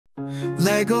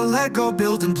Lego, Lego,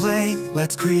 build and play.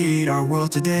 Let's create our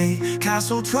world today.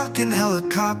 Castle, truck, and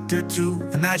helicopter too.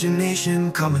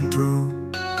 Imagination coming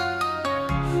through.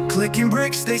 Clicking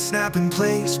bricks, they snap in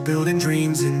place. Building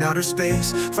dreams in outer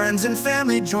space. Friends and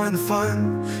family join the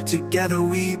fun. Together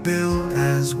we build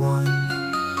as one.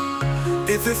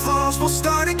 If it falls, we'll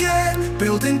start again.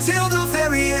 Build until the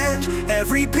very end.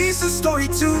 Every piece a story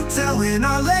to tell. In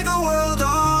our Lego world,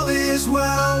 all is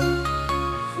well.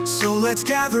 So let's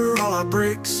gather all our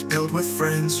bricks. Build with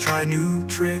friends, try new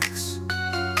tricks.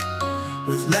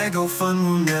 With Lego, fun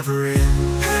will never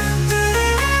end.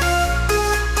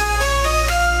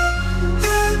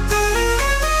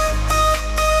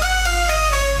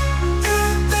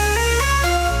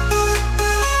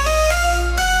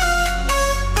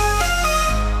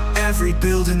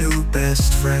 Build a new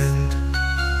best friend.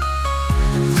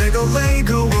 Lego,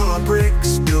 Lego, all our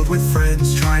bricks. Build with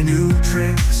friends, try new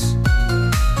tricks.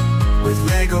 With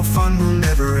Lego, fun will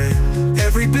never end.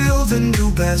 Every build a new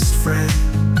best friend.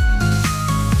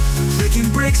 Clicking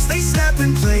bricks, they snap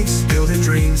in place. Building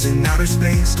dreams in outer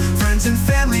space. Friends and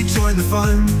family join the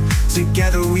fun.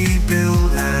 Together we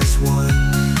build as one.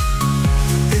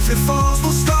 If it falls,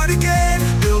 we'll start again.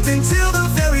 Build until the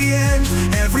very end.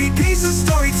 Every piece a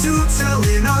story to tell.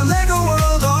 In our Lego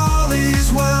world, all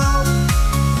is well.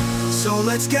 So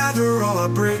let's gather all our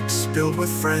bricks. Build with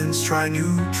friends, try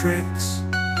new tricks.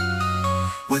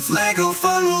 With Lego,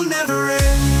 fun will never end.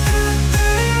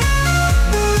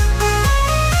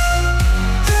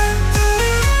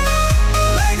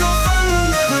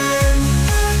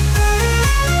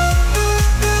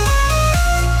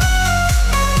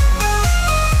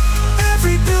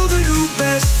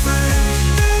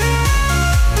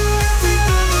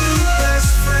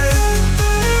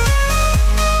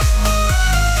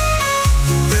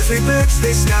 Bricks,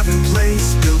 they snap in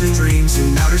place. Building dreams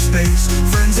in outer space.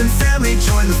 Friends and family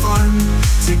join the fun.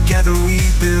 Together we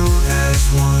build as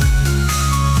one.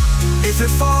 If it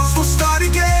falls, we'll start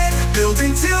again. Build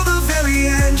until the very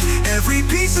end. Every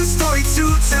piece a story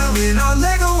to tell. In our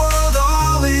Lego world,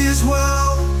 all is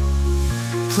well.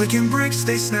 Clicking bricks,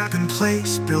 they snap in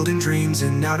place. Building dreams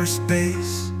in outer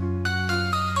space.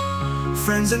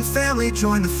 Friends and family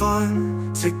join the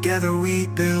fun. Together we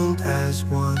build as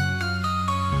one.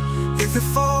 If it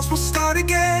falls, we'll start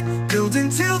again. Build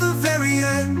until the very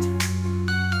end.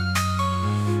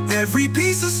 Every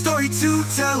piece a story to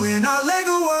tell. In our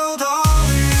Lego world, all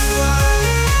is well.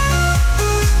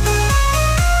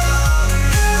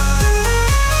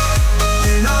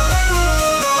 In our Lego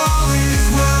world, all is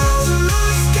well. So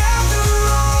let's gather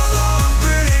all our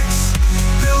bricks.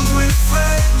 Build with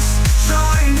friends,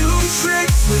 try new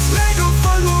tricks. With Lego,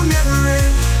 fun will never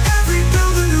end. Every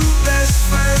build a new best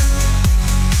friend.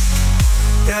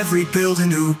 Every build a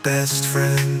new best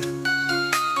friend.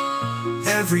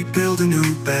 Every build a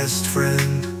new best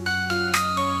friend.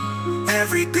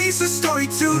 Every piece a story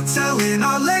to tell. In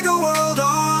our Lego world,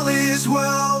 all is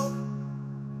well.